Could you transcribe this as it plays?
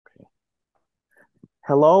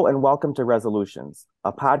Hello and welcome to Resolutions,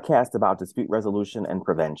 a podcast about dispute resolution and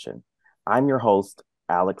prevention. I'm your host,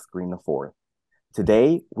 Alex Green IV.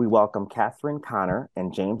 Today, we welcome Catherine Connor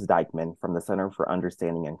and James Dykeman from the Center for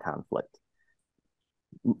Understanding and Conflict.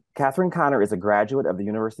 Catherine Connor is a graduate of the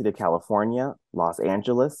University of California, Los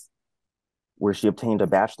Angeles, where she obtained a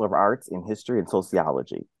Bachelor of Arts in History and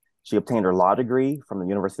Sociology. She obtained her law degree from the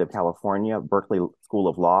University of California, Berkeley School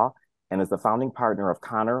of Law, and is the founding partner of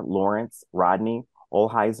Connor, Lawrence, Rodney,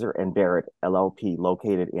 Olheiser, and Barrett, LLP,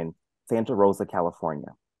 located in Santa Rosa, California.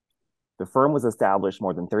 The firm was established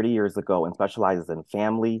more than 30 years ago and specializes in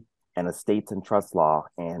family and estates and trust law,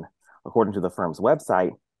 and according to the firm's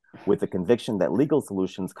website, with the conviction that legal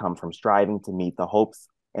solutions come from striving to meet the hopes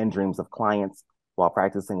and dreams of clients while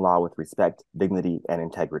practicing law with respect, dignity, and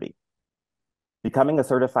integrity. Becoming a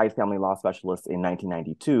certified family law specialist in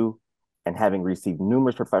 1992 and having received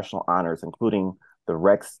numerous professional honors, including the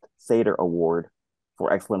Rex Sater Award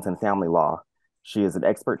for Excellence in Family Law, she is an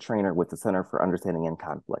expert trainer with the Center for Understanding and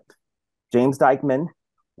Conflict. James Dykeman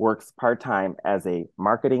works part-time as a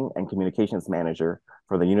marketing and communications manager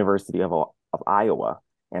for the University of Iowa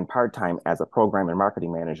and part-time as a program and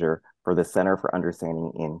marketing manager for the Center for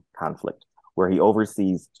Understanding in Conflict, where he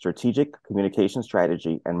oversees strategic communication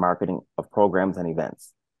strategy and marketing of programs and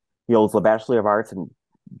events. He holds a Bachelor of Arts in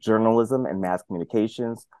Journalism and Mass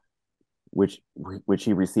Communications, which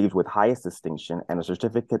he received with highest distinction, and a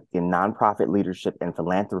certificate in nonprofit leadership and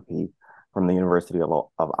philanthropy from the University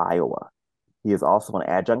of Iowa. He is also an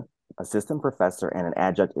adjunct assistant professor and an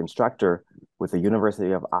adjunct instructor with the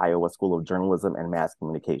University of Iowa School of Journalism and Mass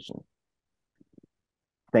Communication.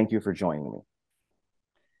 Thank you for joining me.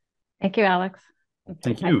 Thank you, Alex.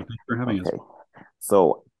 Thank you. Thanks for having us.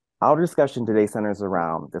 So our discussion today centers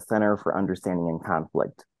around the Center for Understanding and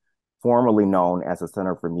Conflict, formerly known as the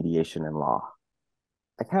Center for Mediation and Law.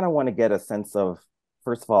 I kind of want to get a sense of,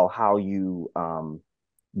 first of all, how you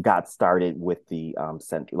got started with the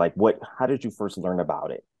center. Like, how did you first learn about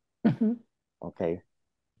it? Mm-hmm. Okay.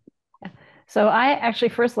 So I actually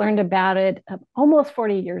first learned about it almost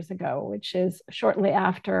 40 years ago, which is shortly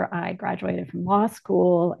after I graduated from law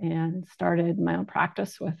school and started my own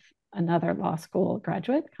practice with another law school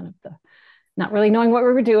graduate, not really knowing what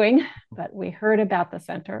we were doing, but we heard about the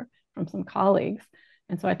center from some colleagues.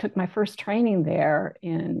 And so I took my first training there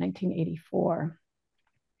in 1984.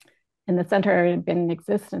 And the center had been in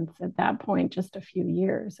existence at that point just a few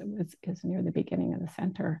years. It was near the beginning of the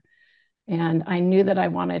center. And I knew that I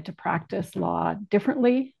wanted to practice law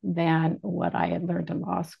differently than what I had learned in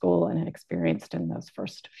law school and had experienced in those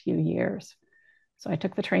first few years. So I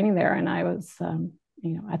took the training there, and I was,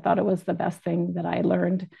 I thought it was the best thing that I had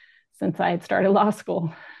learned since I had started law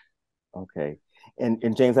school. Okay.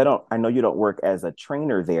 And James, I know you don't work as a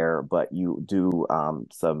trainer there, but you do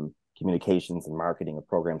some communications and marketing of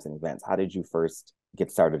programs and events. How did you first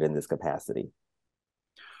get started in this capacity?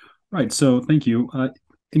 Right. So thank you.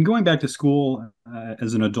 In going back to school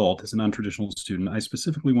as an adult, as a non-traditional student, I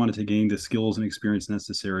specifically wanted to gain the skills and experience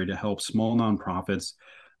necessary to help small nonprofits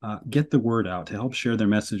get the word out, to help share their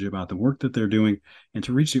message about the work that they're doing, and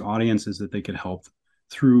to reach the audiences that they could help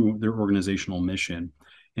through their organizational mission.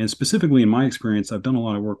 And specifically in my experience, I've done a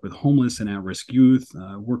lot of work with homeless and at-risk youth,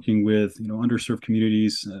 working with underserved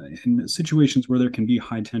communities in situations where there can be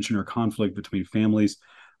high tension or conflict between families,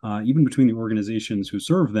 even between the organizations who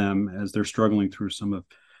serve them as they're struggling through some of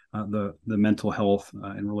the mental health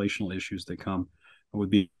and relational issues that come with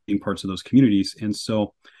being parts of those communities. And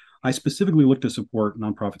so I specifically look to support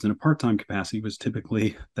nonprofits in a part-time capacity, because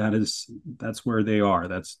typically that's where they are.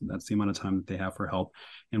 That's the amount of time that they have for help.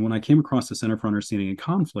 And when I came across the Center for Understanding and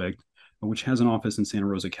Conflict, which has an office in Santa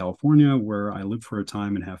Rosa, California, where I lived for a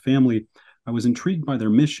time and have family, I was intrigued by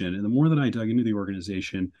their mission. And the more that I dug into the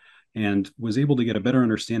organization and was able to get a better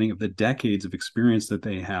understanding of the decades of experience that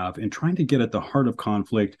they have in trying to get at the heart of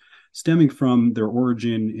conflict, stemming from their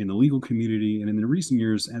origin in the legal community, and in the recent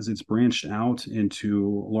years, as it's branched out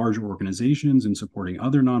into larger organizations and supporting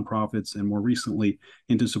other nonprofits, and more recently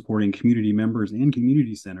into supporting community members and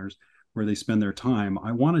community centers where they spend their time,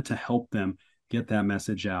 I wanted to help them get that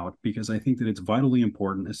message out, because I think that it's vitally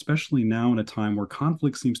important, especially now in a time where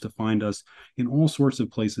conflict seems to find us in all sorts of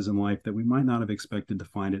places in life that we might not have expected to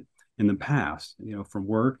find it in the past, from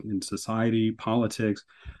work, in society, politics,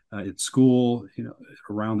 at school,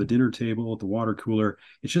 around the dinner table, at the water cooler.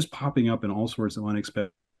 It's just popping up in all sorts of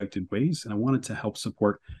unexpected ways. And I wanted to help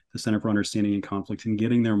support the Center for Understanding and Conflict in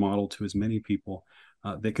getting their model to as many people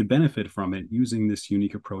that could benefit from it using this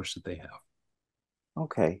unique approach that they have.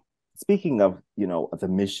 Okay. Speaking of, the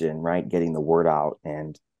mission, right? Getting the word out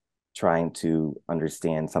and trying to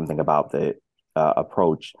understand something about the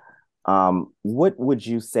approach. What would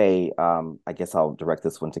you say? I guess I'll direct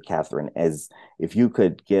this one to Catherine, as if you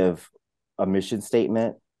could give a mission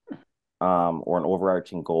statement or an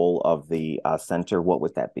overarching goal of the center, what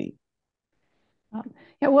would that be?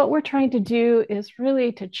 Yeah, what we're trying to do is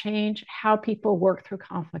really to change how people work through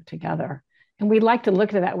conflict together. And we like to look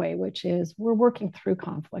at it that way, which is we're working through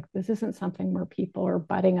conflict. This isn't something where people are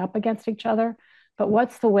butting up against each other, but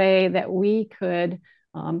what's the way that we could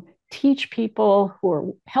teach people who are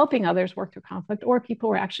helping others work through conflict, or people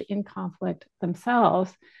who are actually in conflict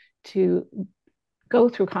themselves, to go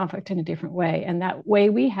through conflict in a different way. And that way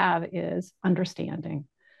we have is understanding.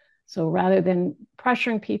 So rather than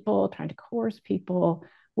pressuring people, trying to coerce people,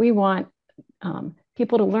 we want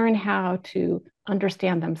people to learn how to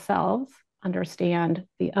understand themselves, understand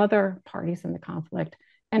the other parties in the conflict,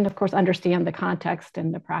 and of course, understand the context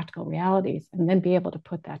and the practical realities, and then be able to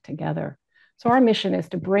put that together. So our mission is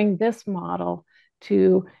to bring this model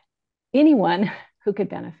to anyone who could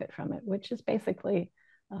benefit from it, which is basically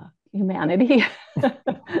humanity.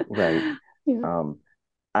 Right. Yeah.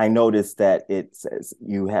 I noticed that it says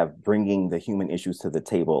you have bringing the human issues to the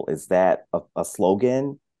table. Is that a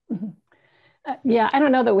slogan? Mhm. Yeah, I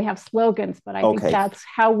don't know that we have slogans, but I think Okay. that's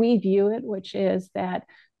how we view it, which is that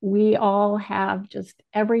we all have just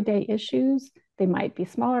everyday issues. They might be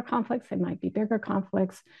smaller conflicts, they might be bigger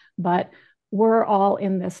conflicts, but we're all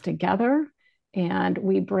in this together. And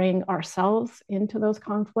we bring ourselves into those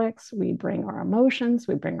conflicts. We bring our emotions,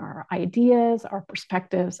 we bring our ideas, our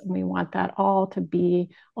perspectives, and we want that all to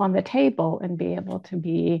be on the table and be able to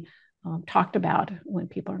be talked about when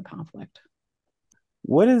people are in conflict.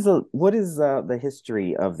 What is the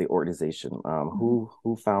history of the organization? Mhm.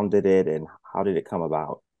 Who founded it and how did it come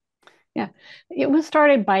about? Yeah, it was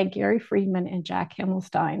started by Gary Friedman and Jack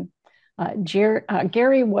Himmelstein.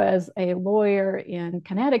 Gary was a lawyer in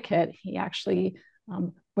Connecticut. He actually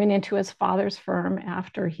went into his father's firm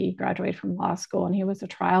after he graduated from law school, and he was a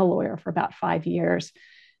trial lawyer for about 5 years.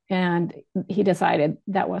 And he decided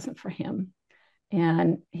that wasn't for him.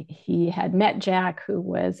 And he had met Jack, who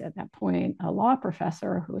was at that point a law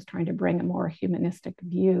professor who was trying to bring a more humanistic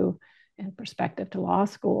view and perspective to law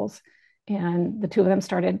schools. And the two of them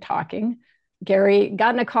started talking. Gary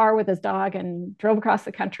got in a car with his dog and drove across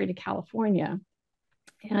the country to California,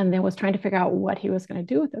 and then was trying to figure out what he was going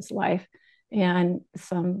to do with his life. And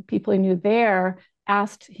some people he knew there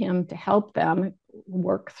asked him to help them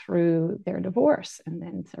work through their divorce, and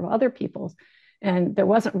then several other people's. And there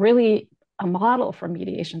wasn't really a model for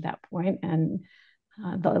mediation at that point. And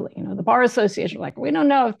the bar association were like, we don't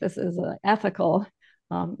know if this is ethical,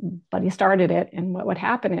 but he started it. And what would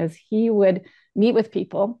happen is he would meet with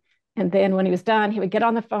people, and then when he was done, he would get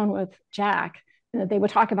on the phone with Jack, and they would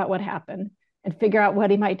talk about what happened and figure out what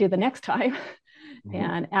he might do the next time. Mhm.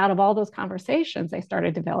 And out of all those conversations, they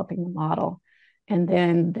started developing the model. And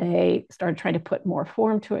then they started trying to put more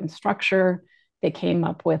form to it and structure. They came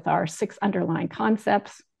up with our 6 underlying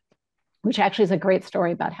concepts, which actually is a great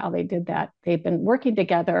story about how they did that. They've been working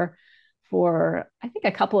together for, I think,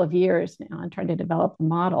 a couple of years now and trying to develop the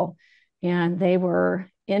model. And they were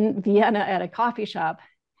in Vienna at a coffee shop,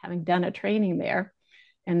 having done a training there.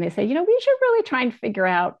 And they said, we should really try and figure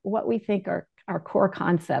out what we think are our core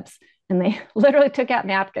concepts. And they literally took out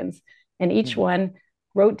napkins, and each Mhm. one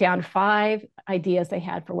wrote down 5 ideas they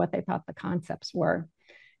had for what they thought the concepts were.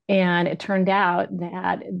 And it turned out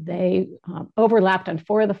that they overlapped on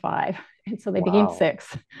 4 of the 5. And so they became Wow.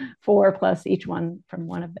 6, 4 plus each one from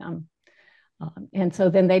one of them. And so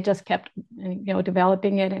then they just kept,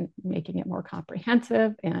 developing it and making it more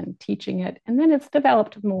comprehensive and teaching it. And then it's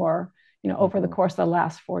developed more, over the Mhm. course of the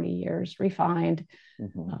last 40 years, refined.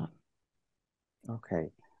 Mhm. Uh,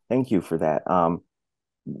 Okay. Thank you for that.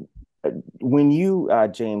 When you,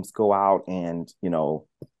 James, go out and,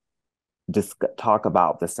 just talk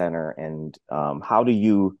about the center and how do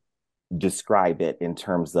you describe it in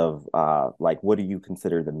terms of like what do you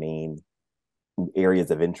consider the main areas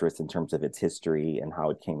of interest in terms of its history and how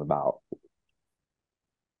it came about?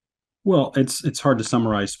 Well, it's hard to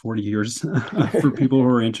summarize 40 years for people who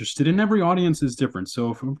are interested, and every audience is different. So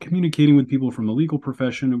if I'm communicating with people from the legal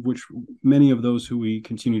profession, of which many of those who we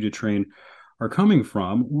continue to train are coming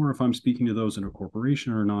from, or if I'm speaking to those in a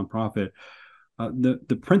corporation or a nonprofit,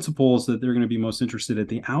 the principles that they're going to be most interested at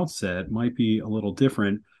the outset might be a little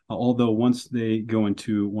different. Although once they go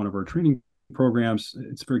into one of our training programs,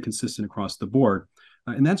 it's very consistent across the board,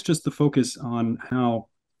 and that's just the focus on how,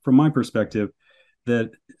 from my perspective, that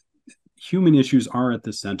human issues are at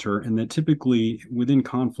the center, and that typically within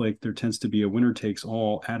conflict, there tends to be a winner takes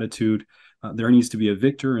all attitude. There needs to be a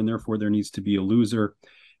victor, and therefore there needs to be a loser.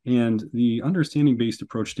 And the understanding-based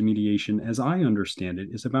approach to mediation, as I understand it,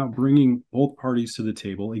 is about bringing both parties to the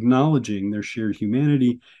table, acknowledging their shared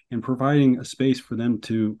humanity, and providing a space for them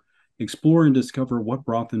to explore and discover what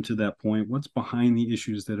brought them to that point, what's behind the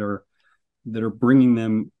issues that are bringing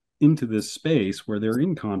them into this space where they're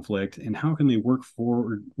in conflict, and how can they work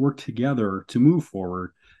together to move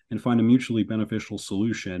forward and find a mutually beneficial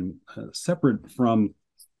solution, separate from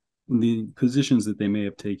the positions that they may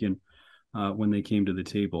have taken when they came to the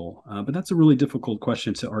table. But that's a really difficult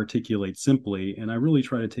question to articulate simply. And I really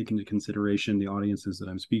try to take into consideration the audiences that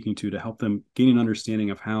I'm speaking to help them gain an understanding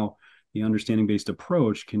of how the understanding-based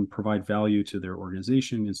approach can provide value to their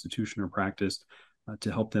organization, institution, or practice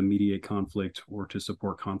to help them mediate conflict or to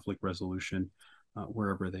support conflict resolution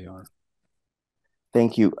wherever they are.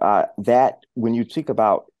 Thank you. That when you speak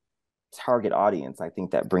about target audience, I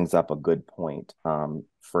think that brings up a good point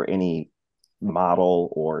for any model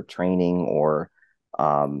or training or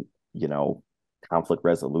conflict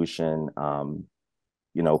resolution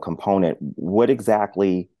component. What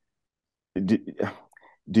exactly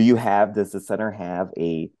do you have? Does the center have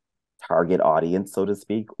a target audience, so to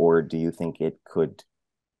speak, or do you think it could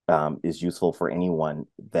is useful for anyone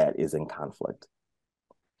that is in conflict?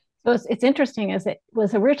 So it's interesting, as it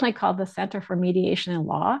was originally called the Center for Mediation and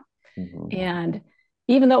Law. Mm-hmm. And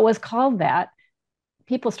even though it was called that,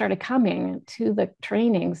 people started coming to the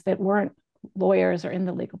trainings that weren't lawyers or in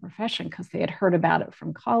the legal profession because they had heard about it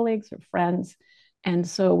from colleagues or friends. And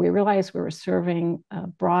so we realized we were serving a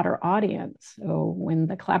broader audience. So when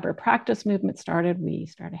the collaborative practice movement started, we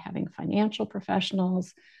started having financial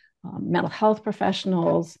professionals, mental health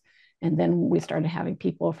professionals, and then we started having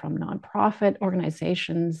people from nonprofit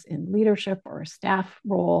organizations in leadership or staff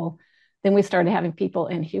role. Then we started having people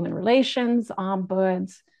in human relations,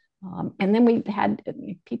 ombuds, and then we had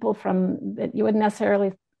people from that you wouldn't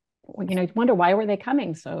necessarily, wonder why were they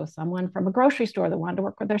coming. So someone from a grocery store that wanted to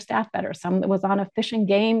work with their staff better, someone that was on a fish and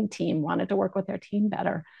game team wanted to work with their team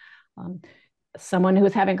better. Someone who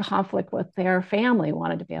was having conflict with their family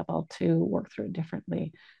wanted to be able to work through it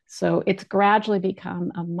differently. So it's gradually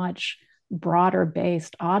become a much broader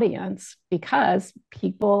based audience because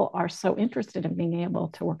people are so interested in being able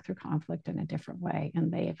to work through conflict in a different way. And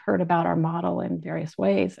they've heard about our model in various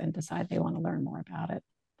ways and decide they want to learn more about it.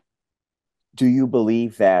 Do you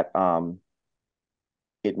believe that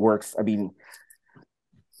it works? I mean,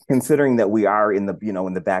 considering that we are in the,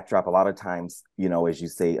 in the backdrop, a lot of times, as you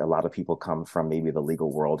say, a lot of people come from maybe the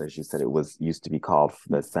legal world. As you said, it used to be called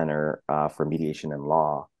the Center for Mediation and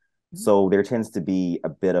Law. Mm-hmm. So there tends to be a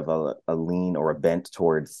bit of a lean or a bent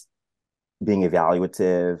towards being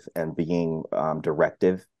evaluative and being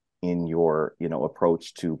directive in your,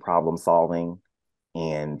 approach to problem solving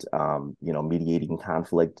and, mediating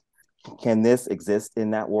conflict. Can this exist in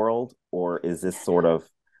that world, or is this sort of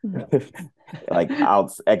like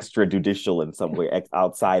extrajudicial in some way,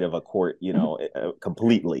 outside of a court,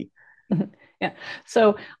 completely? Yeah.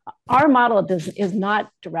 So our model is not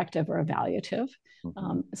directive or evaluative,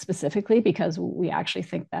 specifically because we actually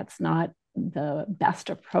think that's not the best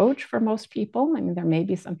approach for most people. I mean, there may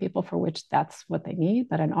be some people for which that's what they need,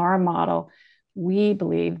 but in our model, we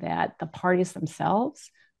believe that the parties themselves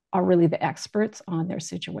are really the experts on their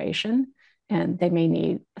situation. And they may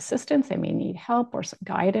need assistance, they may need help or some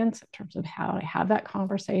guidance in terms of how to have that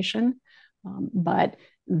conversation. But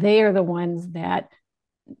they are the ones that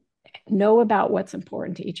know about what's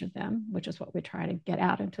important to each of them, which is what we try to get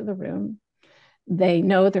out into the room. They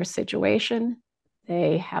know their situation.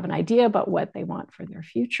 They have an idea about what they want for their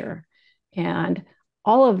future. And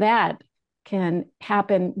all of that can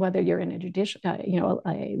happen whether you're in a judicial,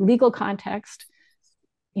 a legal context.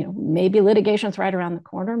 Maybe litigation's right around the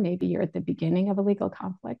corner. Maybe you're at the beginning of a legal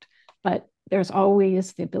conflict, but there's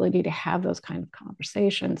always the ability to have those kind of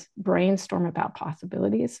conversations, brainstorm about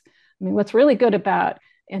possibilities. I mean, what's really good about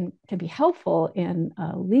and can be helpful in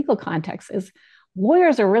a legal context is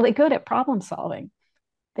lawyers are really good at problem solving.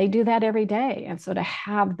 They do that every day. And so to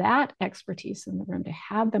have that expertise in the room, to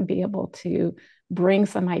have them be able to bring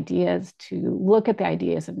some ideas, to look at the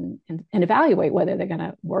ideas and evaluate whether they're going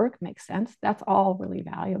to work, make sense, that's all really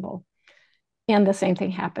valuable. And the same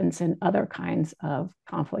thing happens in other kinds of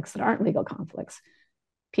conflicts that aren't legal conflicts.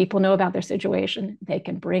 People know about their situation. They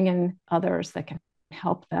can bring in others that can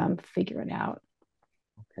help them figure it out.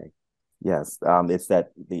 Okay. Yes. It's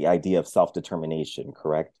the idea of self-determination,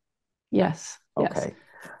 correct? Yes. Okay. Yes.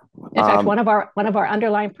 In fact, one of our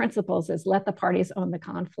underlying principles is let the parties own the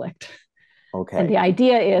conflict. Okay. And the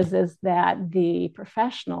idea is that the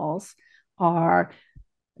professionals are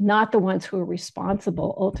not the ones who are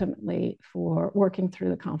responsible ultimately for working through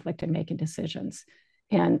the conflict and making decisions.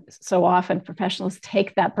 And so often professionals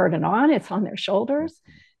take that burden on, it's on their shoulders.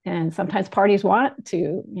 And sometimes parties want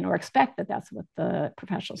to, or expect that that's what the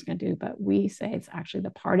professional's going to do. But we say it's actually the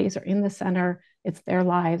parties are in the center. It's their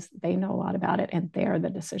lives. They know a lot about it, and they're the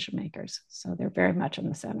decision makers. So they're very much in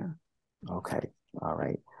the center. Okay. All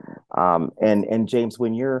right. And James,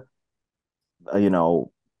 when you're,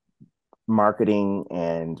 marketing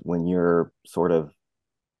and when you're sort of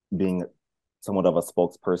being somewhat of a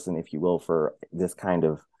spokesperson, if you will, for this kind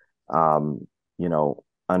of,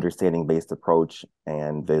 understanding-based approach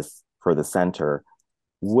and this for the center,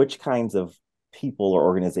 which kinds of people or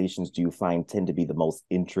organizations do you find tend to be the most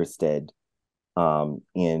interested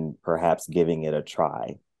in perhaps giving it a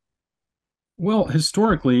try? Well,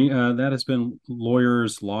 historically, that has been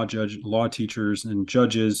lawyers, law teachers, and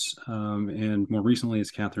judges, and more recently,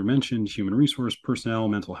 as Catherine mentioned, human resource personnel,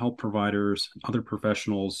 mental health providers, other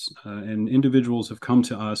professionals, and individuals have come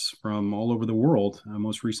to us from all over the world.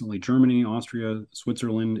 Most recently, Germany, Austria,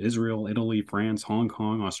 Switzerland, Israel, Italy, France, Hong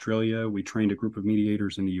Kong, Australia. We trained a group of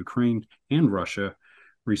mediators in the Ukraine and Russia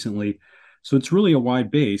recently. So it's really a wide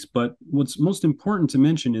base, but what's most important to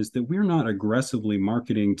mention is that we're not aggressively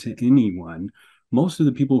marketing to anyone. Most of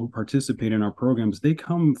the people who participate in our programs, they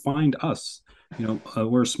come find us.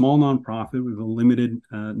 We're a small nonprofit. We have a limited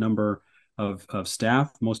number of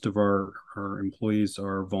staff. Most of our employees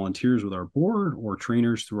are volunteers with our board or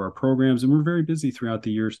trainers through our programs, and we're very busy throughout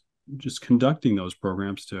the years just conducting those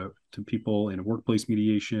programs to people in workplace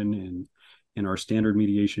mediation and in our standard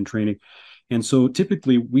mediation training. And so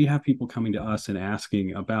typically we have people coming to us and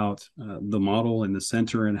asking about the model in the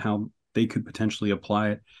center and how they could potentially apply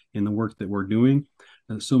it in the work that we're doing.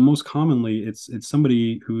 So most commonly it's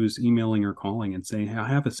somebody who's emailing or calling and saying, hey, I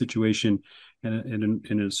have a situation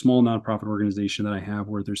in a small nonprofit organization that I have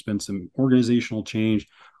where there's been some organizational change.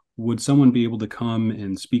 Would someone be able to come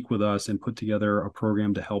and speak with us and put together a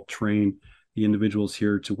program to help train the individuals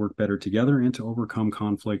here to work better together and to overcome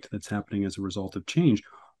conflict that's happening as a result of change?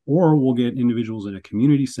 Or we'll get individuals in a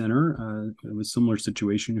community center with a similar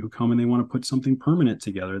situation who come and they want to put something permanent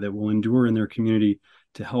together that will endure in their community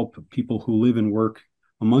to help people who live and work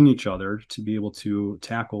among each other to be able to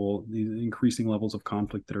tackle the increasing levels of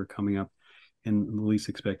conflict that are coming up in the least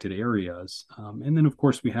expected areas. And then, of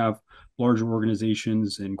course, we have larger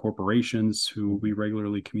organizations and corporations who we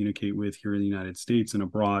regularly communicate with here in the United States and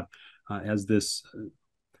abroad as this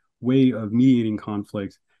way of mediating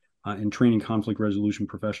conflict and training conflict resolution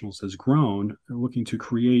professionals has grown. They're looking to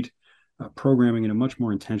create programming in a much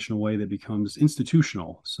more intentional way that becomes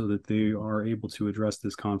institutional so that they are able to address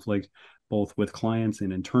this conflict both with clients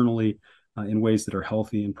and internally in ways that are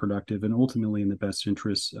healthy and productive and ultimately in the best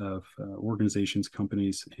interests of organizations,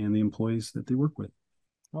 companies, and the employees that they work with.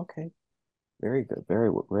 Okay. Very good.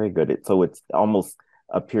 Very, very good. So it almost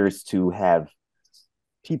appears to have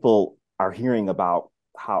people are hearing about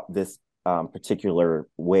how this particular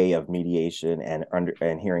way of mediation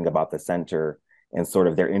and hearing about the center and sort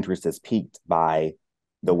of their interest is piqued by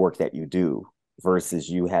the work that you do versus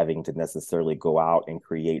you having to necessarily go out and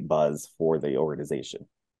create buzz for the organization.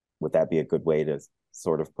 Would that be a good way to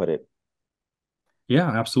sort of put it?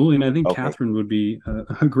 Yeah, absolutely. And I think Okay. Catherine would be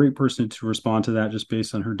a great person to respond to that just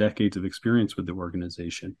based on her decades of experience with the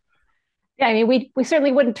organization. Yeah, I mean, we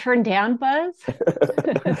certainly wouldn't turn down buzz.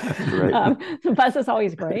 Right. Buzz is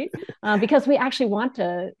always great because we actually want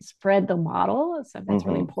to spread the model. So that's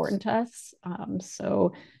really important to us.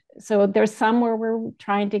 So there's some where we're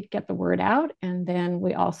trying to get the word out. And then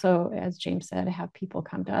we also, as James said, have people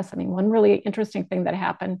come to us. I mean, one really interesting thing that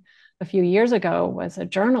happened a few years ago was a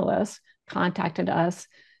journalist contacted us,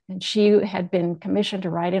 and she had been commissioned to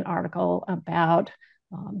write an article about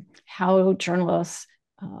how journalists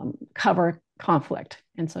cover conflict.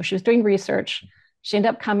 And so she was doing research. She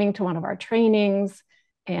ended up coming to one of our trainings,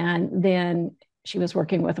 and then she was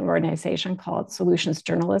working with an organization called Solutions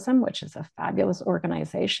Journalism, which is a fabulous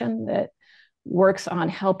organization that works on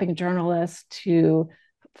helping journalists to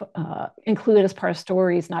include as part of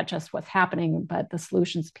stories, not just what's happening, but the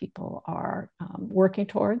solutions people are working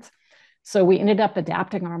towards. So we ended up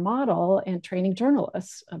adapting our model and training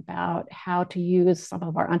journalists about how to use some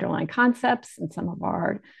of our underlying concepts and some of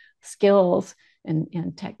our skills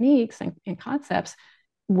and techniques and concepts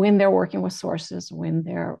when they're working with sources, when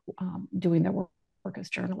they're doing their work as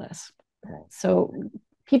journalists. So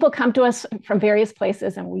people come to us from various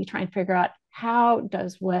places and we try and figure out how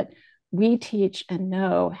does what we teach and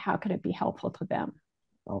know, how could it be helpful to them?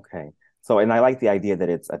 Okay. So, and I like the idea that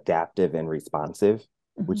it's adaptive and responsive,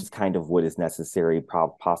 which is kind of what is necessary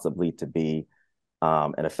possibly to be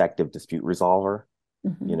an effective dispute resolver,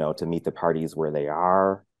 to meet the parties where they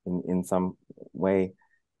are in some way.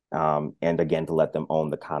 and again, to let them own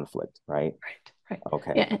the conflict, right? Right.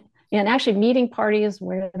 Okay. Yeah, and actually meeting parties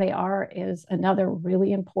where they are is another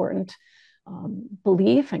really important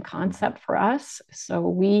belief and concept for us. So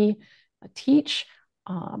we teach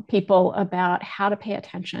people about how to pay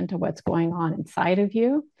attention to what's going on inside of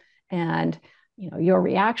you, and your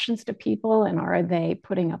reactions to people, and are they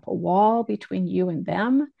putting up a wall between you and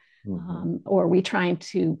them, or are we trying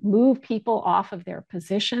to move people off of their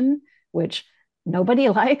position, which nobody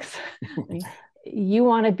likes. You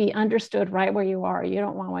want to be understood right where you are. You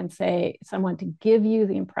don't want someone to give you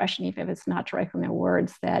the impression, even if it's not direct from their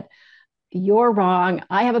words, that you're wrong.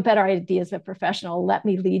 I have a better idea as a professional. Let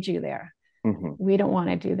me lead you there. We don't want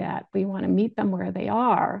to do that. We want to meet them where they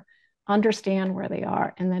are, understand where they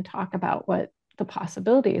are, and then talk about what the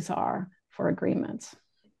possibilities are for agreements.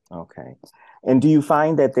 Okay. And do you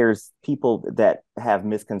find that there's people that have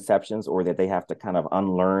misconceptions, or that they have to kind of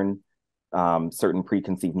unlearn certain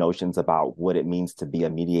preconceived notions about what it means to be a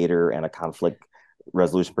mediator and a conflict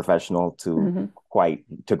resolution professional to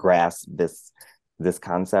grasp this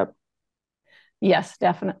concept? Yes,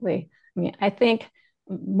 definitely. I mean, I think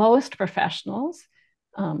most professionals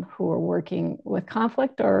who are working with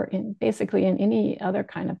conflict, or basically in any other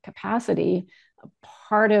kind of capacity,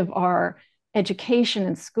 part of our education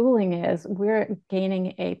and schooling is we're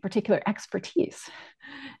gaining a particular expertise.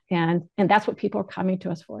 And that's what people are coming to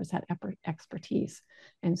us for, is that expertise.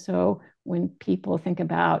 And so when people think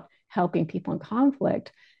about helping people in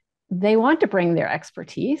conflict, they want to bring their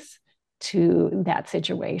expertise to that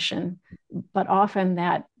situation, but often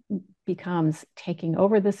that becomes taking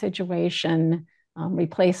over the situation,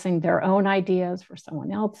 replacing their own ideas for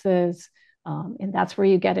someone else's. And that's where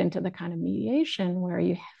you get into the kind of mediation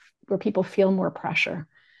where people feel more pressure,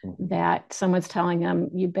 that someone's telling them,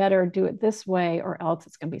 you better do it this way or else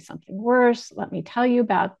it's going to be something worse. Let me tell you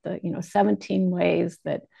about the 17 ways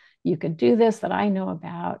that you could do this that I know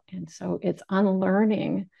about. And so it's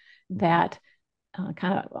unlearning that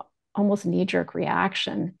kind of almost knee-jerk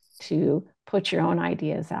reaction to put your own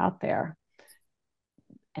ideas out there.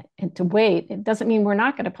 And to wait, it doesn't mean we're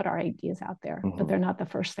not going to put our ideas out there, but they're not the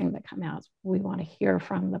first thing that come out. We want to hear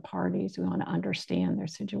from the parties. We want to understand their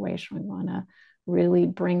situation. We want to really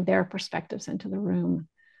bring their perspectives into the room.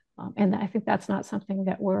 And I think that's not something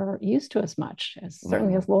that we're used to as much, as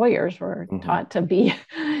certainly as lawyers, we're taught to be,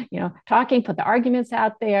 talking, put the arguments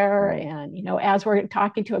out there. And, as we're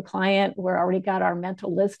talking to a client, we're already got our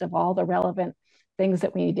mental list of all the relevant things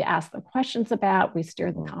that we need to ask them questions about. We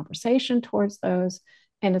steer the conversation towards those.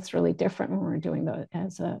 And it's really different when we're doing that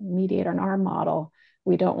as a mediator in our model.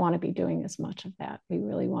 We don't want to be doing as much of that. We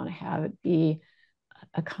really want to have it be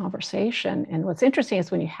a conversation. And what's interesting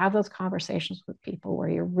is when you have those conversations with people where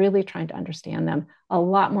you're really trying to understand them, a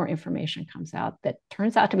lot more information comes out that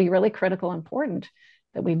turns out to be really critical and important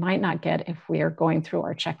that we might not get if we are going through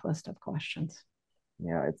our checklist of questions.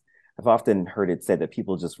 Yeah, I've often heard it said that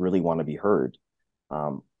people just really want to be heard,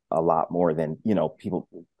 a lot more than, people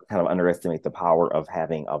kind of underestimate the power of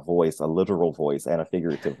having a voice, a literal voice and a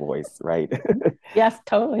figurative voice, right? Yes,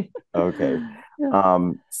 totally. Okay. Yeah.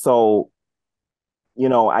 So,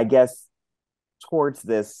 I guess towards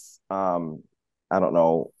this, I don't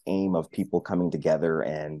know, aim of people coming together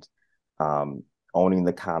and owning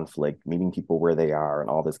the conflict, meeting people where they are and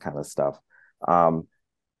all this kind of stuff.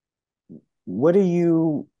 What do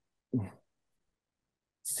you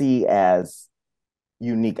see as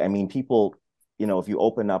unique? I mean, people, if you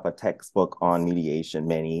open up a textbook on mediation,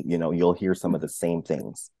 you'll hear some of the same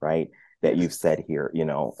things, right, that you've said here,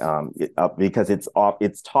 because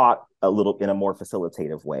it's taught a little in a more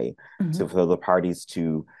facilitative way for the parties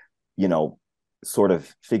to, sort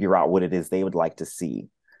of figure out what it is they would like to see,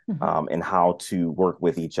 and how to work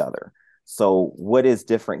with each other. So what is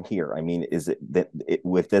different here? I mean, is it that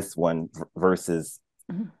with this one versus,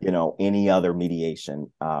 any other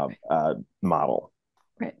mediation model?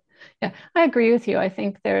 Right. Yeah, I agree with you. I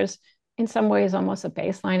think there's, in some ways, almost a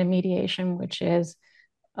baseline of mediation, which is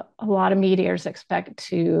a lot of mediators expect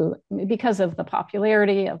to, because of the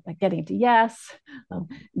popularity of getting to yes,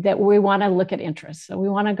 that we want to look at interests. So we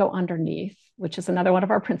want to go underneath, which is another one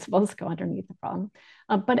of our principles, go underneath the problem.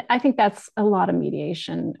 But I think that's a lot of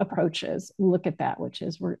mediation approaches look at that, which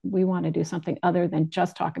is we want to do something other than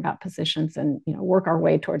just talk about positions and work our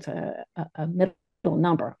way towards a middle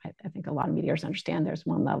number. I think a lot of mediators understand there's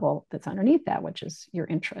one level that's underneath that, which is your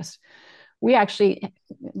interest. We actually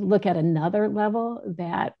look at another level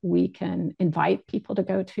that we can invite people to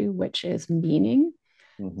go to, which is meaning.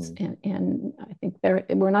 And I think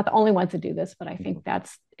we're not the only ones to do this, but I think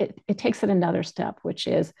it takes it another step, which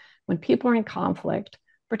is when people are in conflict,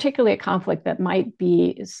 particularly a conflict that might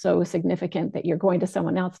be so significant that you're going to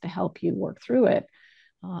someone else to help you work through it,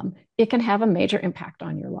 it can have a major impact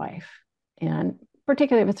on your life. And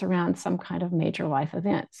particularly if it's around some kind of major life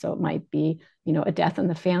event. So it might be, a death in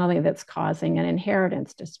the family that's causing an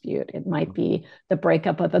inheritance dispute. It might be the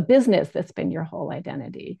breakup of a business that's been your whole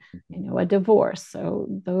identity, a divorce. So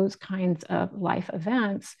those kinds of life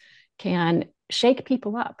events can shake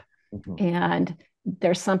people up. And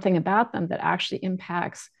there's something about them that actually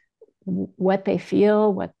impacts what they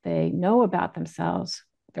feel, what they know about themselves,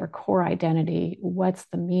 their core identity, what's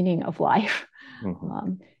the meaning of life.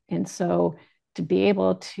 And so to be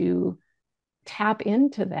able to tap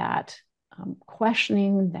into that,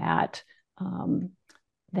 questioning that,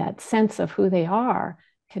 that sense of who they are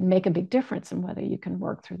can make a big difference in whether you can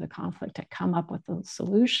work through the conflict to come up with a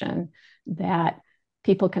solution that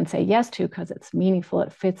people can say yes to because it's meaningful,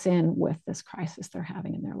 it fits in with this crisis they're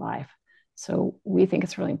having in their life. So we think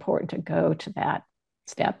it's really important to go to that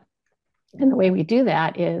step. And the way we do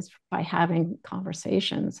that is by having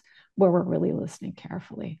conversations where we're really listening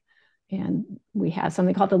carefully. And we have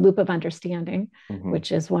something called the loop of understanding,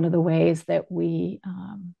 which is one of the ways that we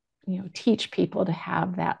teach people to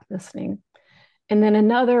have that listening. And then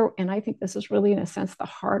another, and I think this is really in a sense the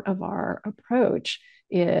heart of our approach,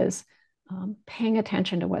 is paying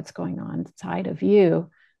attention to what's going on inside of you,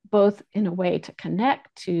 both in a way to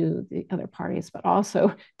connect to the other parties, but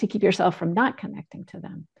also to keep yourself from not connecting to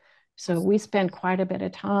them. So we spend quite a bit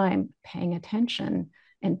of time paying attention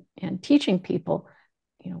and teaching people,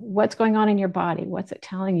 what's going on in your body? What's it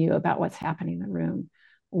telling you about what's happening in the room?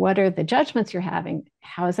 What are the judgments you're having?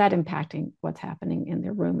 How is that impacting what's happening in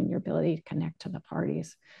the room and your ability to connect to the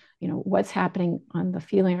parties? What's happening on the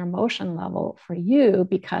feeling or emotion level for you,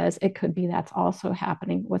 because it could be that's also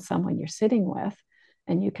happening with someone you're sitting with,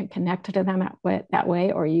 and you can connect to them that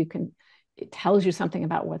way, or it tells you something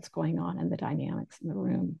about what's going on in the dynamics in the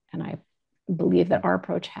room. And I believe that our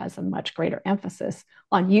approach has a much greater emphasis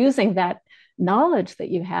on using that knowledge that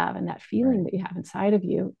you have and that feeling that you have inside of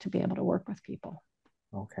you to be able to work with people.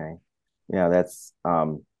 Okay. Yeah, that's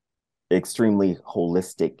extremely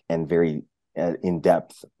holistic and very in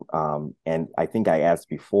depth. And I think I asked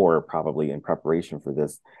before, probably in preparation for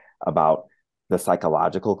this, about the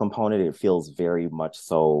psychological component. It feels very much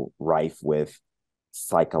so rife with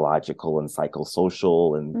psychological and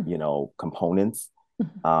psychosocial and, components.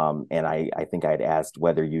 And I think I'd asked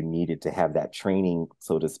whether you needed to have that training,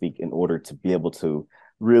 so to speak, in order to be able to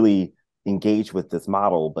really engage with this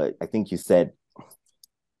model. But I think you said,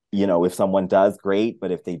 if someone does, great,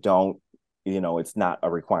 but if they don't, it's not a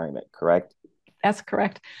requirement, correct? That's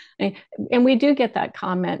correct. And we do get that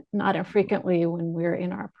comment not infrequently when we're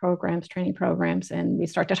in our training programs, and we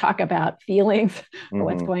start to talk about feelings or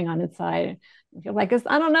what's going on inside. And feel like,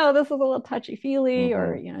 I don't know, this is a little touchy-feely,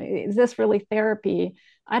 or, is this really therapy?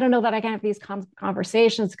 I don't know that I can have these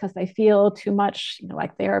conversations because they feel too much,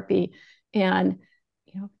 like therapy. And,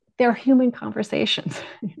 they're human conversations.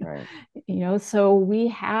 Right. So we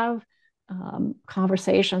have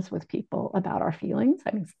conversations with people about our feelings.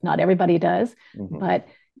 I mean, not everybody does, but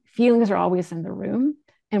feelings are always in the room,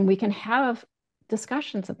 and we can have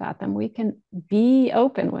discussions about them. We can be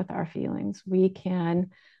open with our feelings. We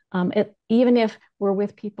can, even if we're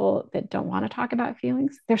with people that don't want to talk about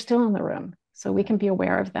feelings, they're still in the room. So we can be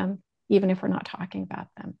aware of them, even if we're not talking about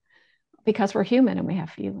them, because we're human and we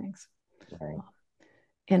have feelings. Right.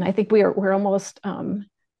 And I think we're almost, and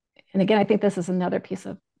again, I think this is another piece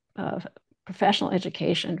of professional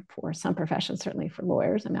education for some professions, certainly for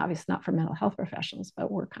lawyers. I mean, obviously not for mental health professionals, but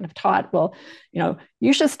we're kind of taught, well,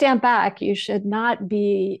 you should stand back. You should not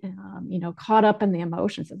be, caught up in the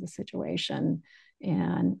emotions of the situation.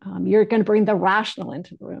 And you're going to bring the rational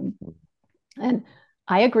into the room. And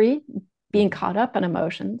I agree, being caught up in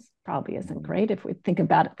emotions probably isn't great if we think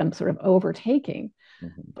about them sort of overtaking.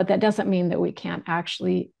 But that doesn't mean that we can't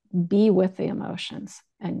actually be with the emotions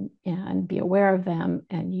and be aware of them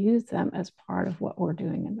and use them as part of what we're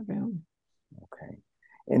doing in the room. Okay.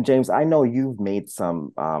 And James, I know you've made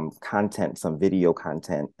some content, some video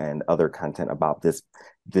content and other content about this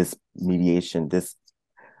mediation, this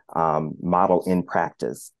model in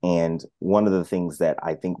practice. And one of the things that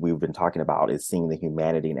I think we've been talking about is seeing the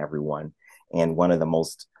humanity in everyone. And one of the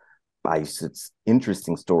most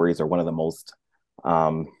interesting stories, or one of the most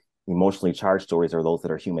emotionally charged stories, are those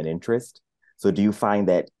that are human interest. So do you find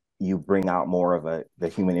that you bring out more of the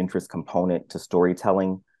human interest component to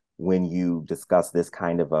storytelling when you discuss this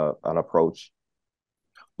kind of an approach?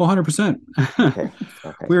 Well, 100%. Okay.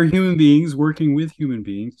 Okay. We're human beings working with human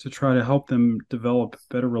beings to try to help them develop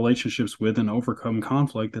better relationships with and overcome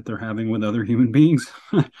conflict that they're having with other human beings.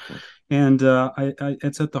 And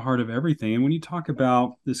it's at the heart of everything. And when you talk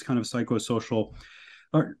about this kind of psychosocial,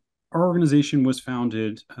 our organization was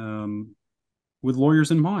founded with lawyers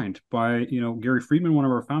in mind by, Gary Friedman, one of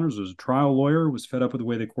our founders, was a trial lawyer, was fed up with the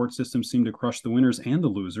way the court system seemed to crush the winners and the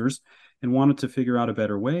losers, and wanted to figure out a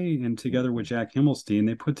better way. And together with Jack Himmelstein,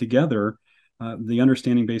 they put together the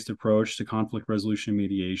understanding-based approach to conflict resolution and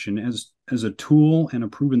mediation as a tool and a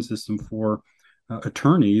proven system for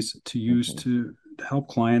attorneys to use to help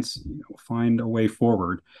clients find a way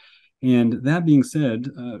forward. And that being said,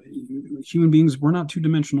 human beings, we're not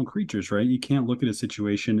two-dimensional creatures, right? You can't look at a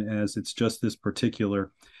situation as it's just this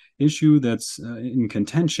particular issue that's in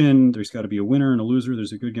contention. There's got to be a winner and a loser.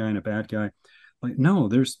 There's a good guy and a bad guy. Like, no,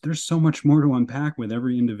 there's so much more to unpack with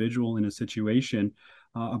every individual in a situation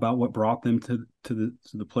about what brought them to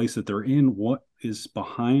the place that they're in, what is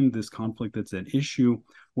behind this conflict that's at issue,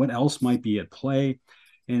 what else might be at play.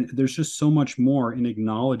 And there's just so much more in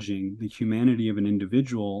acknowledging the humanity of an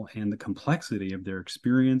individual and the complexity of their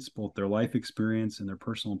experience, both their life experience and their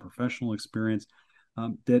personal and professional experience,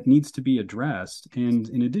 that needs to be addressed. And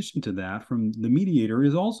in addition to that, from the mediator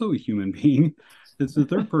is also a human being. It's the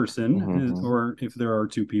third person, or if there are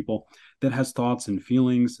two people, that has thoughts and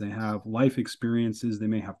feelings. They have life experiences. They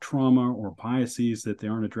may have trauma or biases that they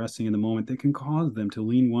aren't addressing in the moment that can cause them to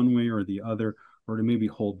lean one way or the other, or to maybe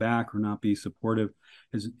hold back or not be supportive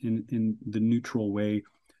as in the neutral way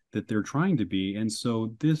that they're trying to be. And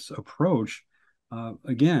so this approach,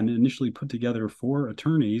 again, initially put together for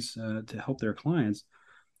attorneys to help their clients,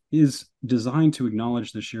 is designed to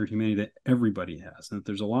acknowledge the shared humanity that everybody has, and that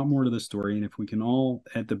there's a lot more to the story. And if we can all,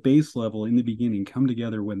 at the base level in the beginning, come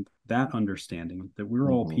together with that understanding that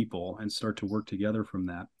we're all people and start to work together from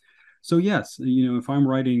that. So yes, if I'm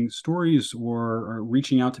writing stories or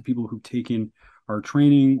reaching out to people who've taken our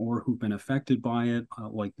training or who've been affected by it,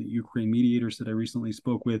 like the Ukraine mediators that I recently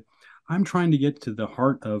spoke with, I'm trying to get to the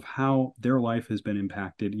heart of how their life has been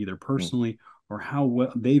impacted, either personally or how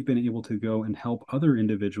they've been able to go and help other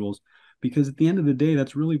individuals. Because at the end of the day,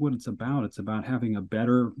 that's really what it's about. It's about having a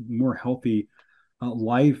better, more healthy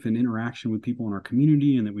life and interaction with people in our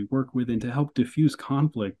community and that we work with, and to help diffuse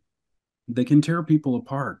conflict that can tear people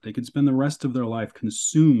apart. They could spend the rest of their life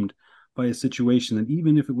consumed by a situation that,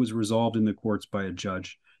 even if it was resolved in the courts by a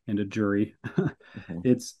judge and a jury,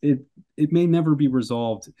 it may never be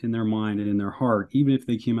resolved in their mind and in their heart, even if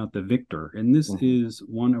they came out the victor. And this is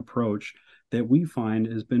one approach that we find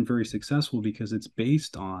has been very successful because it's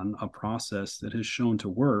based on a process that has shown to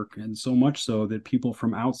work, and so much so that people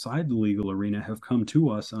from outside the legal arena have come to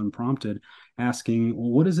us unprompted, asking, well,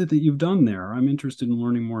 what is it that you've done there? I'm interested in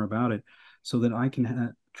learning more about it, so that I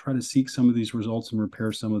can try to seek some of these results and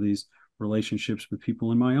repair some of these relationships with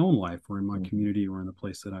people in my own life or in my community or in the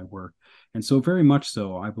place that I work. And so very much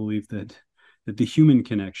so, I believe that the human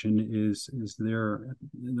connection is there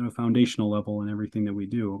at a foundational level in everything that we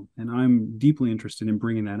do. And I'm deeply interested in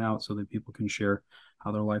bringing that out so that people can share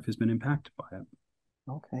how their life has been impacted by it.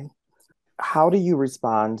 Okay. How do you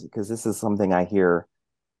respond? Because this is something I hear,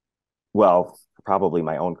 well, probably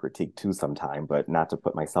my own critique too sometime, but not to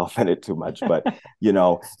put myself in it too much, but,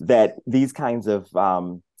 that these kinds of,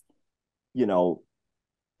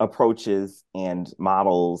 approaches and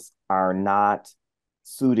models are not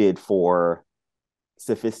suited for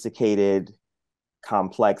sophisticated,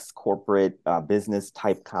 complex corporate business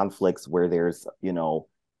type conflicts where there's,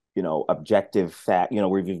 objective fact, where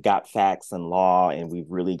we've got facts and law and we've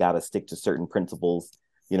really got to stick to certain principles.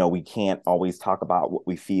 We can't always talk about what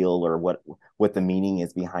we feel or what the meaning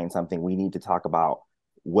is behind something. We need to talk about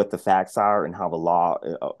what the facts are and how the law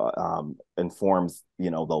informs,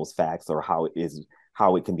 those facts, or how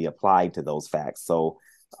it can be applied to those facts. So,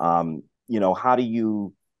 how do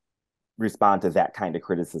you respond to that kind of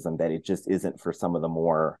criticism, that it just isn't for some of the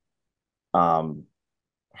more,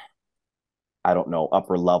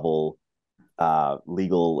 upper level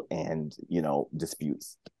legal and,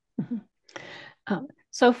 disputes?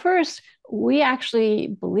 So first, we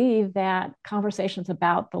actually believe that conversations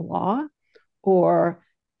about the law or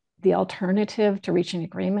the alternative to reaching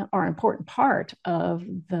agreement are an important part of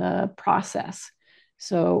the process.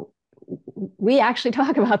 So we actually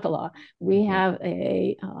talk about the law. We have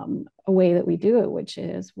a way that we do it, which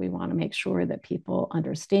is we want to make sure that people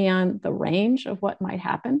understand the range of what might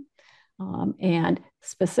happen, and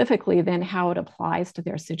specifically then how it applies to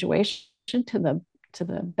their situation to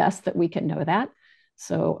the best that we can know that.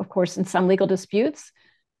 So, of course, in some legal disputes,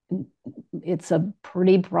 it's a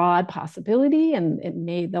pretty broad possibility, and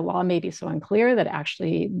the law may be so unclear that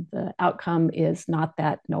actually the outcome is not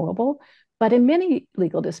that knowable. But in many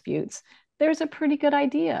legal disputes, there's a pretty good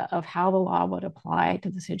idea of how the law would apply to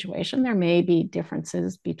the situation. There may be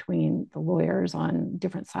differences between the lawyers on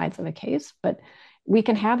different sides of the case, but we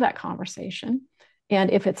can have that conversation. And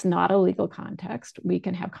if it's not a legal context, we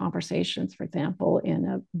can have conversations. For example, in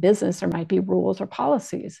a business, there might be rules or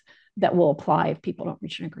policies that will apply if people don't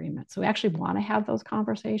reach an agreement. So we actually want to have those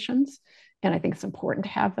conversations. And I think it's important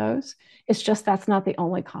to have those. It's just that's not the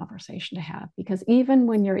only conversation to have, because even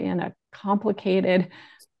when you're in a complicated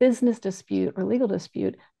business dispute or legal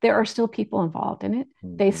dispute, there are still people involved in it.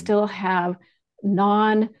 Mm-hmm. They still have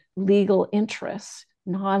non-legal interests,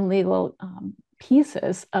 non-legal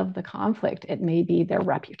pieces of the conflict. It may be their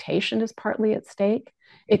reputation is partly at stake.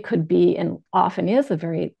 It could be, and often is, a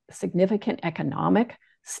very significant economic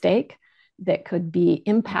stake that could be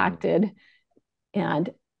impacted. And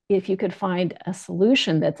if you could find a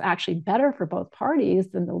solution that's actually better for both parties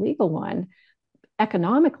than the legal one,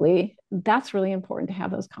 economically, that's really important to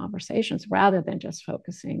have those conversations rather than just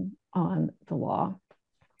focusing on the law.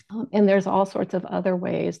 And there's all sorts of other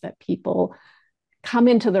ways that people come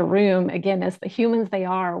into the room, again, as the humans they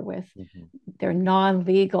are, with their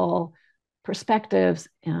non-legal perspectives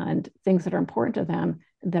and things that are important to them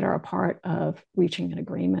that are a part of reaching an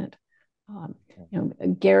agreement.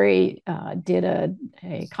 Gary did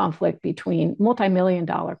a conflict between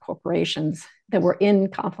multi-million-dollar corporations that were in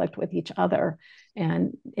conflict with each other.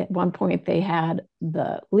 And at one point, they had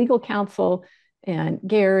the legal counsel and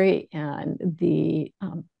Gary and the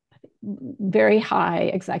very high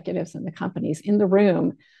executives in the companies in the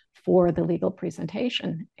room for the legal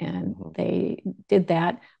presentation. And they did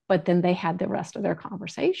that, but then they had the rest of their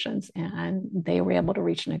conversations and they were able to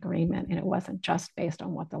reach an agreement. And it wasn't just based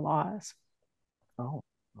on what the law is. Oh,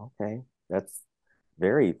 okay. That's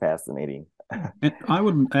very fascinating. And I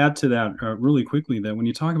would add to that really quickly that when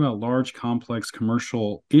you talk about large, complex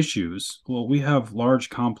commercial issues, well, we have large,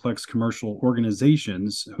 complex commercial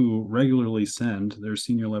organizations who regularly send their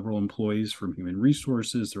senior level employees from human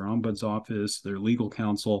resources, their ombuds office, their legal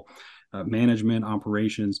counsel, management,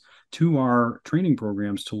 operations to our training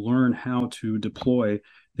programs to learn how to deploy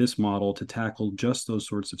this model to tackle just those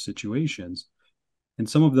sorts of situations. And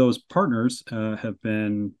some of those partners have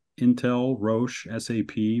been Intel, Roche,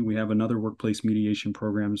 SAP. We have another workplace mediation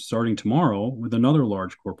program starting tomorrow with another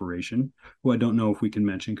large corporation who I don't know if we can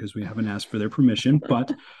mention because we haven't asked for their permission.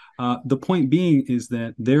 But the point being is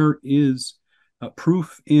that there is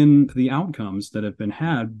proof in the outcomes that have been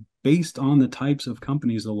had based on the types of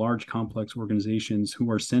companies, the large complex organizations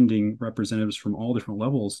who are sending representatives from all different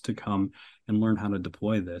levels to come and learn how to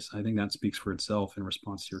deploy this. I think that speaks for itself in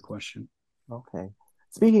response to your question. Okay.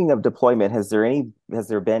 Speaking of deployment, has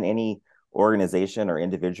there been any organization or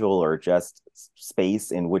individual or just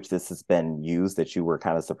space in which this has been used that you were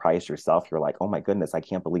kind of surprised yourself? You're like, oh my goodness, I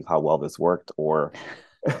can't believe how well this worked. Or,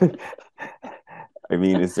 I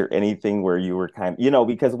mean, is there anything where you were kind of,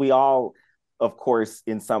 because we all, of course,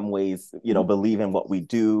 in some ways, believe in what we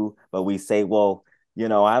do, but we say, well,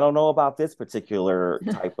 I don't know about this particular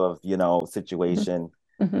type of, situation.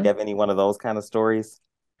 Do you have any one of those kind of stories?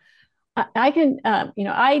 I can,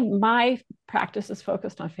 my practice is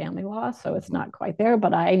focused on family law, so it's not quite there,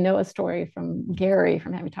 but I know a story from Gary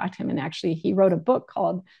from having talked to him. And actually, he wrote a book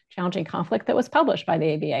called Challenging Conflict that was published by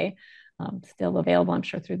the ABA, still available, I'm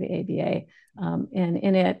sure, through the ABA. And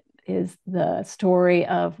in it is the story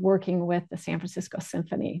of working with the San Francisco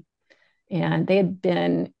Symphony. And they had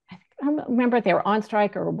been, I don't remember if they were on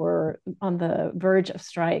strike or were on the verge of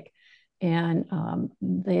strike. And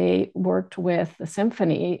they worked with the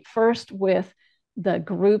symphony, first with the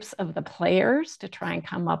groups of the players to try and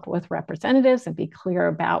come up with representatives and be clear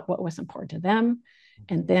about what was important to them.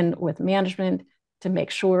 And then with management to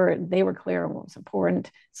make sure they were clear on what was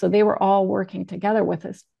important. So they were all working together with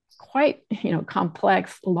this quite,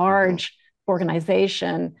 complex, large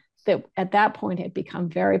organization that at that point had become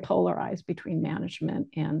very polarized between management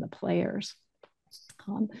and the players.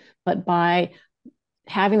 But by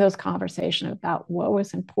having those conversations about what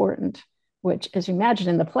was important, which, as you imagine,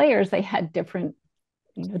 in the players, they had different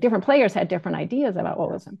players had different ideas about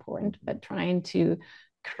what was important, but trying to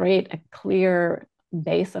create a clear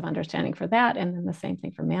base of understanding for that. And then the same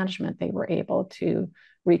thing for management, they were able to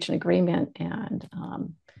reach an agreement and,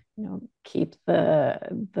 keep the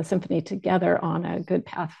symphony together on a good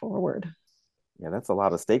path forward. Yeah, that's a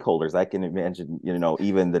lot of stakeholders. I can imagine,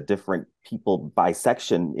 even the different people by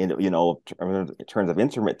section, in terms of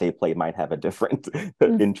instrument they play might have a different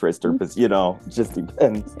interest or, just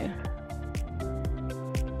depends. Yeah.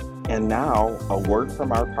 And now, a word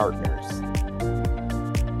from our partners.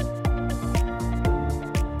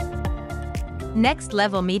 Next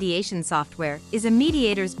Level Mediation Software is a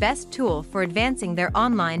mediator's best tool for advancing their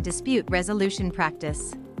online dispute resolution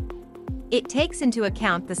practice. It takes into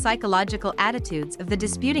account the psychological attitudes of the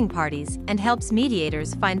disputing parties and helps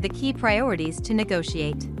mediators find the key priorities to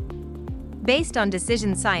negotiate. Based on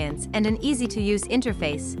decision science and an easy-to-use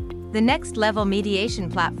interface, the Next Level Mediation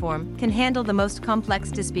platform can handle the most complex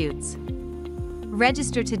disputes.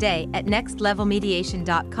 Register today at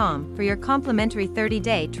nextlevelmediation.com for your complimentary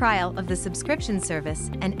 30-day trial of the subscription service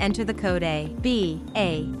and enter the code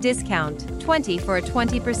ABA discount 20 for a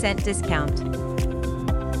 20% discount.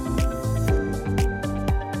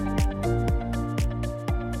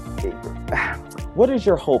 What is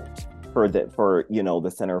your hope for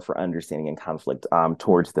the Center for Understanding and Conflict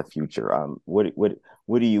towards the future?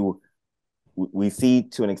 What do you we see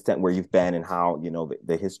to an extent where you've been and how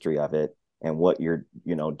the history of it and what you're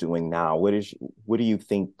doing now? What do you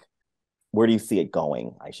think? Where do you see it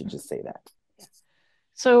going? I should just say that.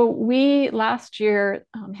 So we last year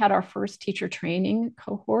had our first teacher training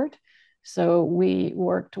cohort. So we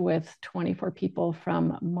worked with 24 people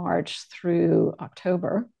from March through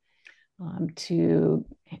October to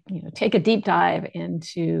take a deep dive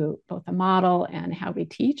into both the model and how we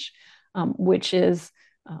teach, which is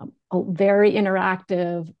very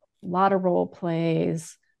interactive, a lot of role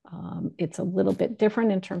plays. It's a little bit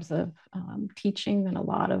different in terms of teaching than a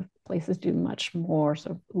lot of places do, much more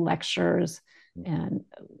sort of lectures and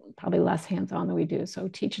probably less hands-on than we do. So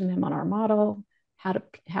teaching them on our model, how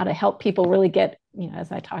to help people really get,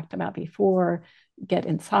 as I talked about before, get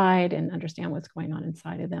inside and understand what's going on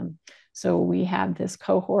inside of them. So we have this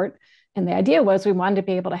cohort, and the idea was we wanted to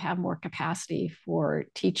be able to have more capacity for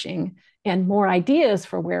teaching and more ideas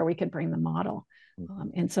for where we could bring the model.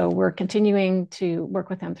 And so we're continuing to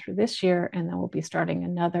work with them through this year, and then we'll be starting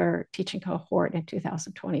another teaching cohort in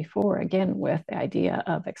 2024, again, with the idea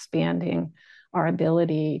of expanding our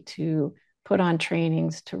ability to put on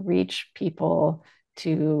trainings, to reach people,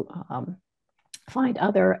 to find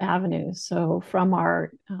other avenues. So from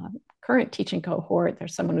our current teaching cohort,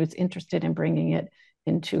 there's someone who's interested in bringing it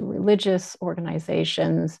into religious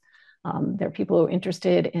organizations. There are people who are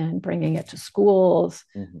interested in bringing it to schools.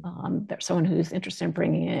 There's someone who's interested in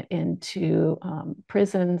bringing it into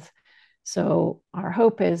prisons. So our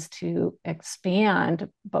hope is to expand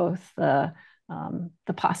both the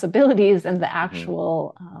possibilities and the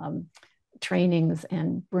actual trainings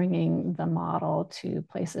and bringing the model to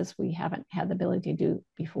places we haven't had the ability to do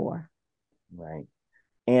before. Right.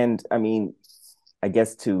 And I mean, I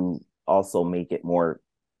guess to also make it more,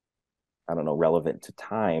 relevant to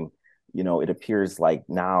time, it appears like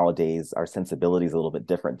nowadays our sensibility is a little bit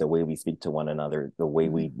different, the way we speak to one another, the way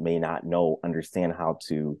we may not understand how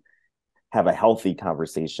to have a healthy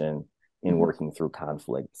conversation in working through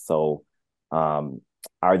conflict. So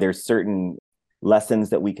are there certain lessons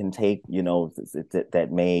that we can take, that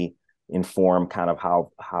may inform kind of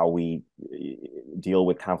how we deal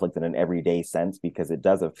with conflict in an everyday sense? Because it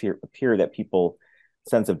does appear that people's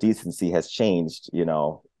sense of decency has changed,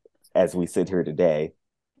 as we sit here today.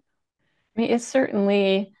 I mean, it's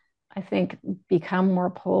certainly, I think, become more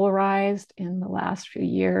polarized in the last few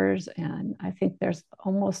years. And I think there's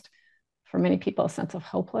almost, for many people, a sense of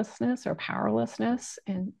hopelessness or powerlessness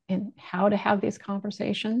in how to have these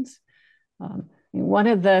conversations. One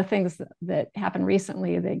of the things that happened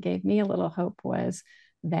recently that gave me a little hope was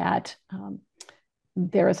that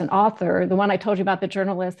there is an author, the one I told you about, the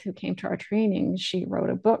journalist who came to our training. She wrote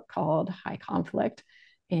a book called High Conflict,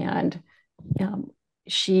 and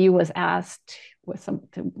she was asked with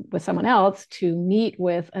someone else to meet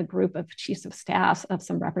with a group of chiefs of staff of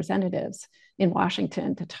some representatives in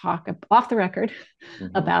Washington to talk off the record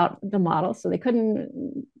about the model. So they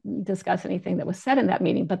couldn't discuss anything that was said in that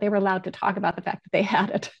meeting, but they were allowed to talk about the fact that they had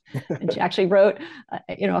it. And she actually wrote,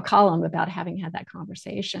 a column about having had that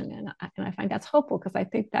conversation. And I find that's hopeful, because I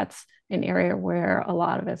think that's an area where a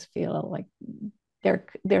lot of us feel like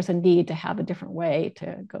there's a need to have a different way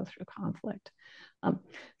to go through conflict.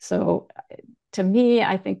 So to me,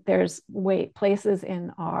 I think there's places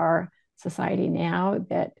in our society now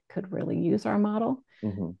that could really use our model.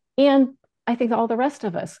 And I think all the rest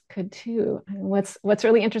of us could too. And what's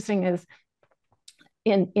really interesting is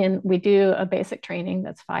we do a basic training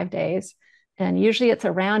that's 5 days, and usually it's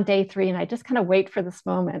around day 3. And I just kind of wait for this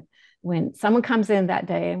moment when someone comes in that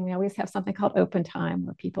day, and we always have something called open time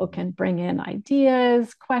where people can bring in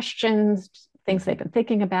ideas, questions, things they've been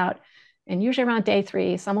thinking about. And usually around day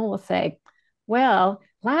 3, someone will say, well,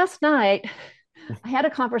 last night I had a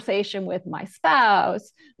conversation with my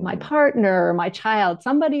spouse, my partner, my child,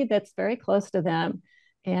 somebody that's very close to them.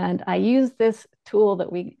 And I use this tool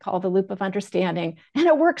that we call the loop of understanding, and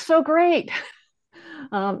it works so great.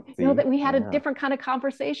 That we had a different kind of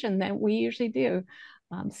conversation than we usually do.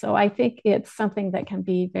 So I think it's something that can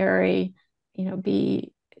be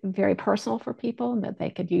be very personal for people, and that they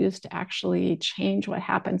could use to actually change what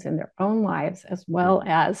happens in their own lives, as well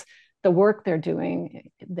as the work they're doing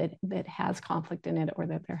that has conflict in it, or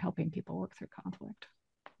that they're helping people work through conflict.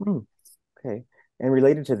 Okay. And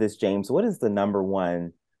related to this, James, what is the number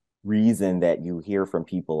one reason that you hear from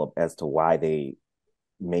people as to why they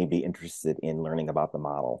may be interested in learning about the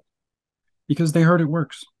model? Because they heard it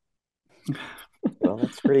works. Well,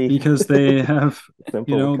 that's pretty because they have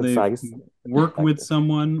simple, they've worked with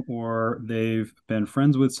someone, or they've been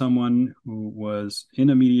friends with someone who was in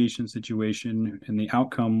a mediation situation and the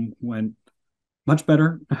outcome went much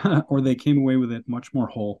better, or they came away with it much more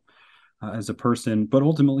whole as a person. But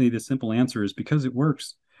ultimately the simple answer is because it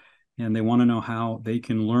works, and they want to know how they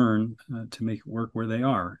can learn to make it work where they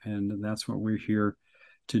are. And that's what we're here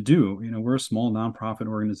to do. We're a small nonprofit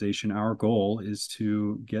organization. Our goal is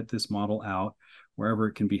to get this model out wherever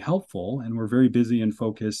it can be helpful. And we're very busy and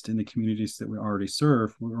focused in the communities that we already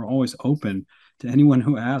serve. We're always open to anyone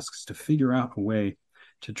who asks to figure out a way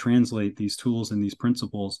to translate these tools and these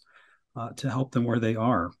principles to help them where they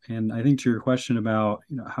are. And I think to your question about,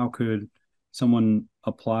 how could someone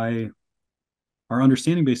apply our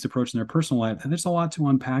understanding-based approach in their personal life, and there's a lot to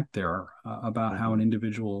unpack there about how an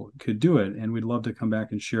individual could do it. And we'd love to come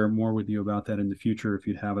back and share more with you about that in the future if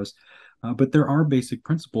you'd have us. But there are basic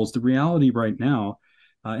principles. The reality right now,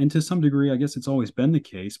 and to some degree, I guess it's always been the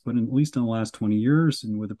case, but at least in the last 20 years,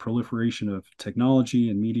 and with the proliferation of technology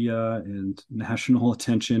and media and national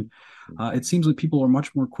attention, it seems like people are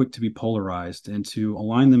much more quick to be polarized and to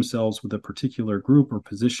align themselves with a particular group or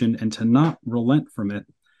position, and to not relent from it,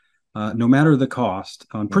 no matter the cost,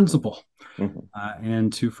 on principle,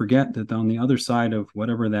 and to forget that on the other side of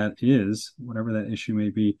whatever that is, whatever that issue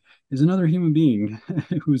may be, is another human being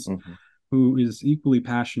who is equally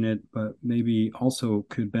passionate, but maybe also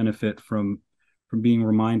could benefit from being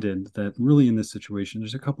reminded that really in this situation,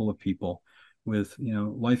 there's a couple of people with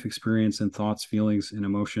life experience and thoughts, feelings, and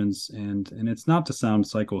emotions, and it's not to sound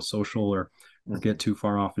psychosocial or get too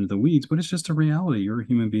far off into the weeds, but it's just a reality. You're a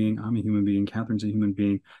human being. I'm a human being. Catherine's a human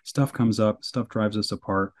being. Stuff comes up. Stuff drives us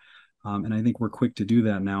apart. And I think we're quick to do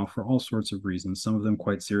that now for all sorts of reasons, some of them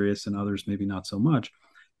quite serious and others maybe not so much.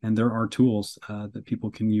 And there are tools that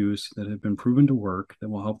people can use that have been proven to work, that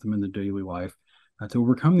will help them in their daily life to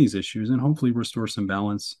overcome these issues and hopefully restore some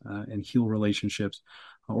balance and heal relationships,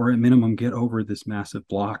 or at minimum get over this massive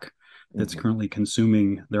block that's currently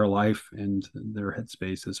consuming their life and their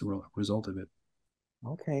headspace as a result of it.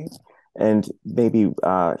 Okay. And maybe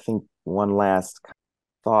I think one last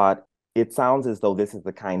thought. It sounds as though this is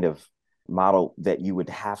the kind of model that you would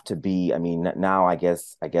have to be. I mean, now I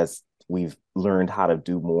guess we've learned how to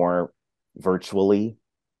do more virtually,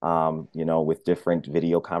 with different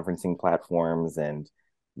video conferencing platforms, and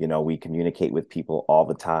we communicate with people all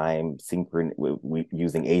the time,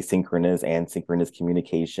 using asynchronous and synchronous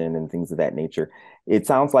communication and things of that nature. It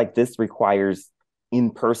sounds like this requires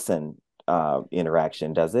in-person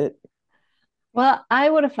interaction, does it? Well, I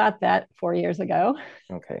would have thought that 4 years ago.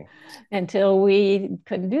 Okay. Until we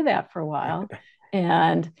couldn't do that for a while.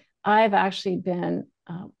 And I've actually been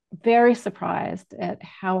very surprised at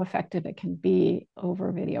how effective it can be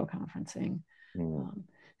over video conferencing.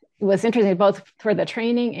 It was interesting both for the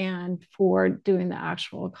training and for doing the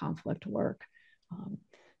actual conflict work.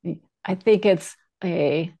 I think it's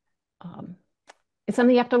something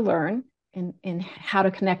you have to learn in how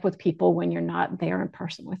to connect with people when you're not there in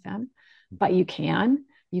person with them. But you can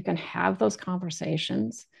have those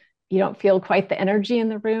conversations. You don't feel quite the energy in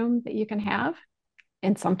the room that you can have.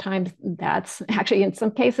 And sometimes that's actually, in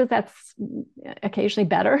some cases, that's occasionally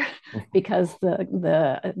better because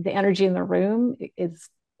the energy in the room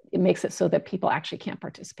it makes it so that people actually can't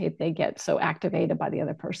participate. They get so activated by the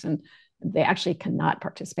other person, they actually cannot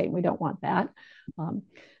participate. We don't want that.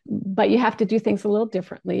 But you have to do things a little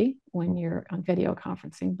differently when you're on video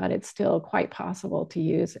conferencing, but it's still quite possible to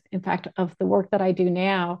use. In fact, of the work that I do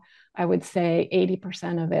now, I would say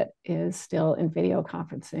 80% of it is still in video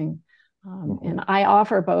conferencing. And I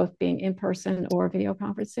offer both being in person or video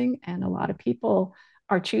conferencing, and a lot of people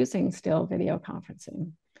are choosing still video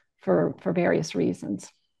conferencing for various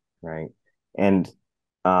reasons. Right. And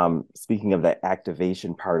speaking of that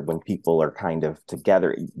activation part, when people are kind of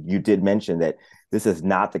together, you did mention that this is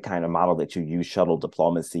not the kind of model that you use shuttle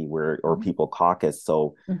diplomacy or people caucus.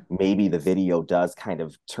 So maybe the video does kind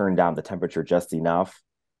of turn down the temperature just enough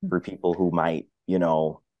for people who might,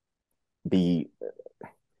 be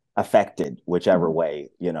affected whichever way,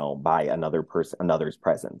 by another's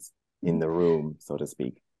presence in the room, so to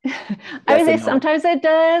speak. I would say sometimes it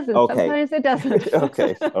does, and sometimes it doesn't.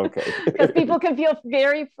 Okay. Because people can feel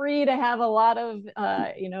very free to have a lot of,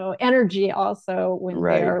 energy also when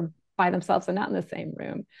they're by themselves and not in the same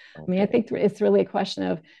room. Okay. I mean, I think it's really a question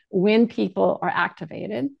of when people are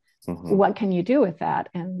activated, what can you do with that?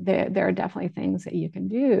 And there are definitely things that you can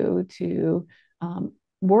do to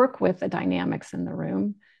work with the dynamics in the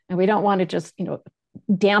room. And we don't want to just,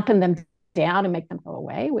 dampen them down and make them go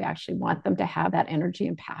away. We actually want them to have that energy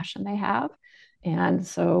and passion they have. And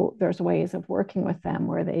so there's ways of working with them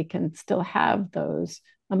where they can still have those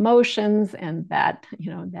emotions and that,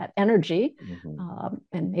 that energy,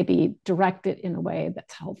 and maybe direct it in a way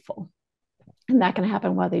that's helpful. And that can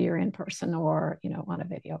happen whether you're in person or, on a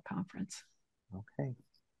video conference. Okay.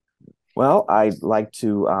 Well, I'd like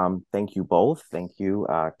to thank you both. Thank you,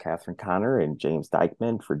 Catherine Conner and James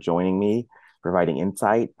Dykman, for joining me, providing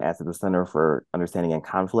insight at the Center for Understanding and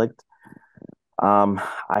Conflict.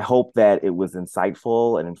 I hope that it was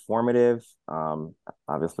insightful and informative,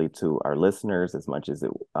 obviously to our listeners as much as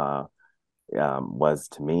it was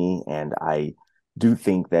to me. And I do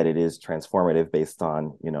think that it is transformative based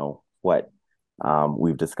on, what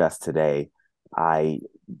we've discussed today. I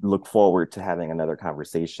look forward to having another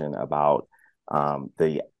conversation about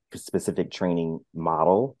the specific training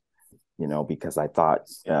model, because I thought,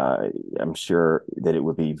 I'm sure that it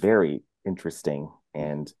would be very interesting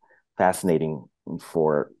and fascinating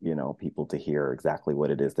for, people to hear exactly what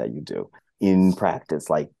it is that you do in practice,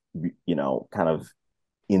 like, kind of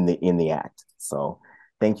in the act. So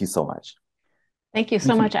thank you so much. Thank you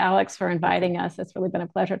so much, Alex, for inviting us. It's really been a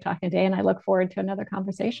pleasure talking today, and I look forward to another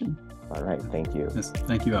conversation. All right. Thank you. Yes,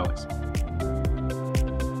 thank you, Alex.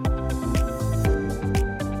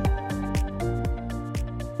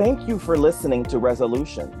 Thank you for listening to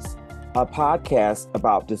Resolutions, a podcast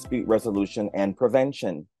about dispute resolution and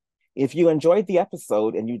prevention. If you enjoyed the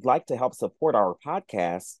episode and you'd like to help support our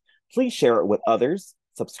podcast, please share it with others,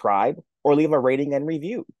 subscribe, or leave a rating and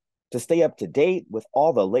review. To stay up to date with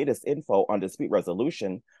all the latest info on dispute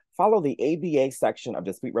resolution, follow the ABA section of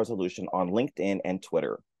dispute resolution on LinkedIn and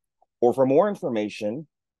Twitter. Or for more information,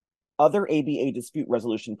 other ABA dispute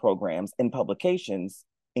resolution programs and publications,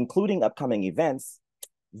 including upcoming events,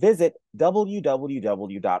 visit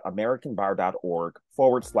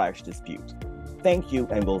www.americanbar.org/dispute. Thank you,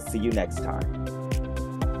 and we'll see you next time.